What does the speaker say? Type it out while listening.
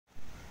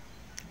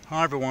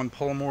Hi everyone,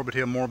 Paul Morbid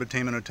here, Morbid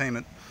Team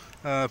Entertainment.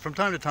 From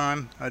time to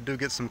time I do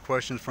get some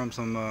questions from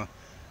some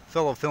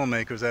fellow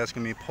filmmakers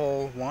asking me,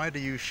 Paul, why do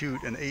you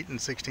shoot in 8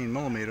 and 16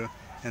 millimeter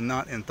and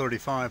not in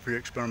 35 for your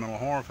experimental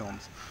horror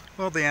films?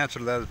 Well, the answer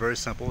to that is very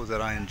simple, is that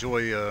I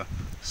enjoy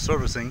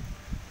servicing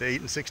the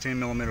 8 and 16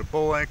 millimeter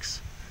Bolex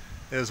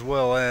as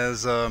well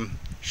as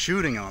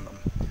shooting on them.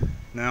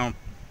 Now,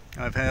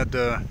 I've had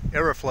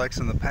Reflex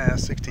in the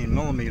past, 16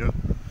 millimeter,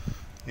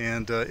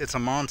 and it's a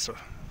monster.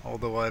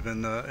 Although I've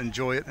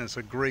enjoy it, and it's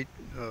a great,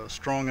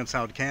 strong and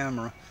sound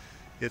camera,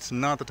 it's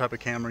not the type of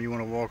camera you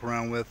want to walk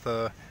around with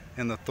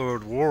in the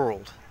third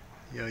world.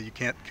 You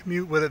can't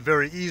commute with it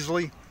very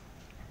easily,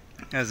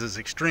 as it's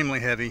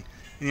extremely heavy,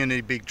 and you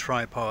need big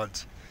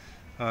tripods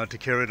to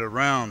carry it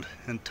around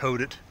and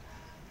tote it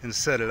and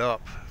set it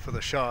up for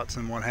the shots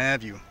and what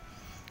have you.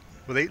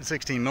 With 8 and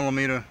 16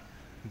 millimeter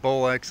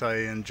Bolex,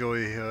 I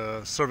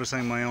enjoy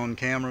servicing my own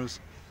cameras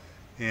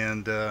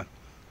and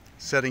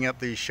setting up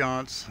these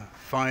shots,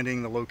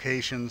 finding the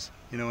locations,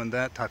 and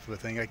that type of a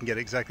thing. I can get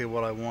exactly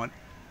what I want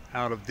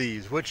out of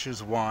these, which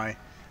is why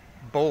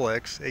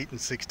Bolex 8 and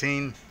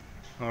 16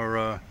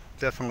 are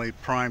definitely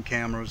prime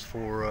cameras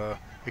for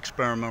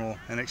experimental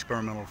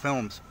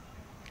films.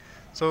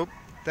 So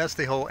that's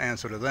the whole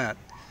answer to that.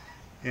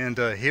 And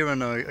here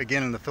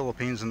again in the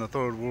Philippines, in the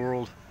third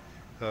world,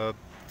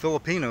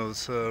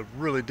 Filipinos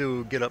really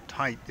do get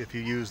uptight if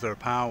you use their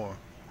power.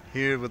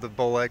 Here with the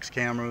Bolex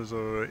cameras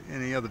or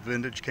any other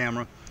vintage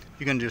camera,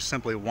 you can just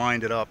simply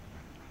wind it up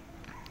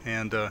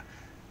and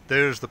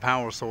there's the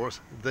power source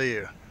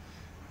there.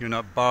 You're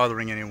not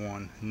bothering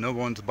anyone. No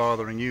one's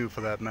bothering you for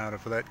that matter,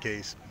 for that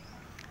case.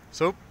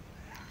 So,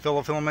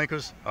 fellow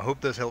filmmakers, I hope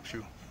this helps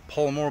you.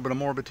 Paul Morbid of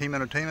Morbid Team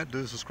Entertainment.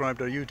 Do subscribe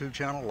to our YouTube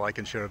channel, like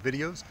and share our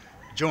videos.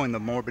 Join the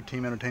Morbid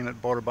Team Entertainment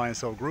Barter Buy and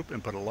Sell group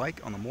and put a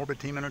like on the Morbid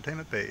Team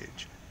Entertainment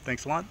page.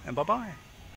 Thanks a lot and bye-bye.